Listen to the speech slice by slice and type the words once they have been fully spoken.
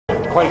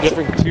quite a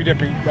different, two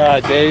different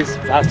days,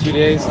 last 2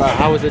 days.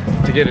 How was it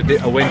to get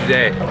a win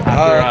today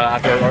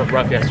after a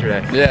rough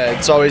yesterday? Yeah,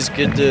 it's always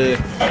good to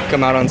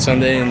come out on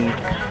Sunday and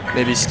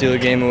maybe steal a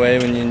game away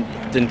when you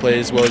didn't play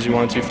as well as you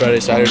wanted to Friday,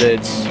 Saturday.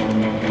 It's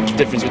the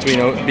difference between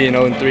being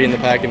 0-3 in the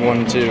pack and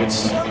 1-2.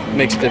 It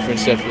makes a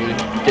difference, definitely,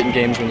 getting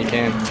games when you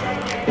can.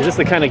 Is this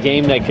the kind of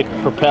game that could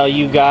propel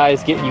you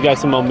guys, get you guys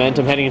some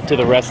momentum heading into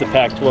the rest of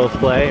Pac-12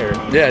 play? Or?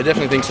 Yeah, I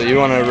definitely think so. You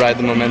want to ride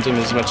the momentum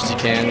as much as you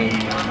can, and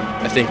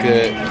I think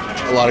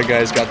that a lot of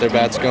guys got their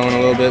bats going a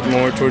little bit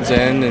more towards the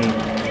end, and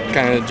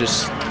kind of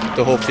just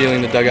the whole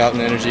feeling the dugout and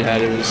the energy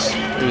had, it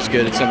was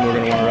good. It's something we're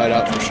going to want to ride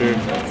out for sure.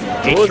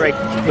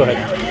 Go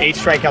ahead. 8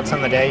 strikeouts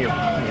on the day. Your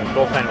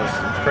bullpen was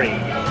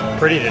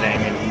pretty today. I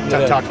mean,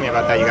 talk to me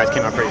about that. You guys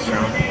came out pretty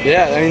strong.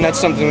 Yeah, I mean, that's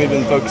something we've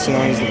been focusing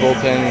on is the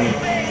bullpen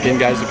and getting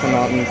guys to come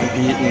out and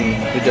compete,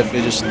 and we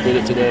definitely just did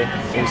it today.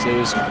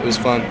 It was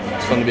fun. It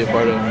was fun to be a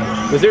part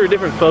of. Was there a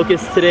different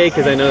focus today?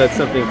 Because I know that's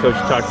something Coach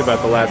talked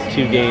about the last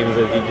 2 games,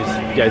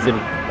 that you guys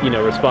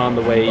didn't respond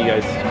the way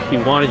he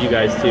wanted you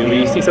guys to. Were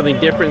you see something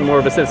different, more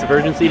of a sense of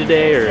urgency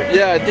today, or?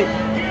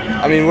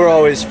 Yeah, I mean, we're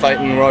always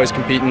fighting, we're always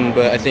competing,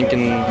 but I think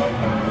in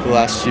the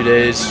last few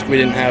days we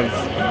didn't have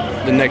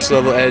the next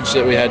level edge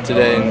that we had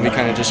today, and we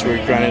kind of just were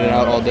grinding it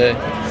out all day.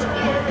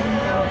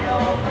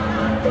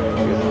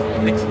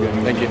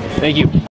 Thank you. Thank you.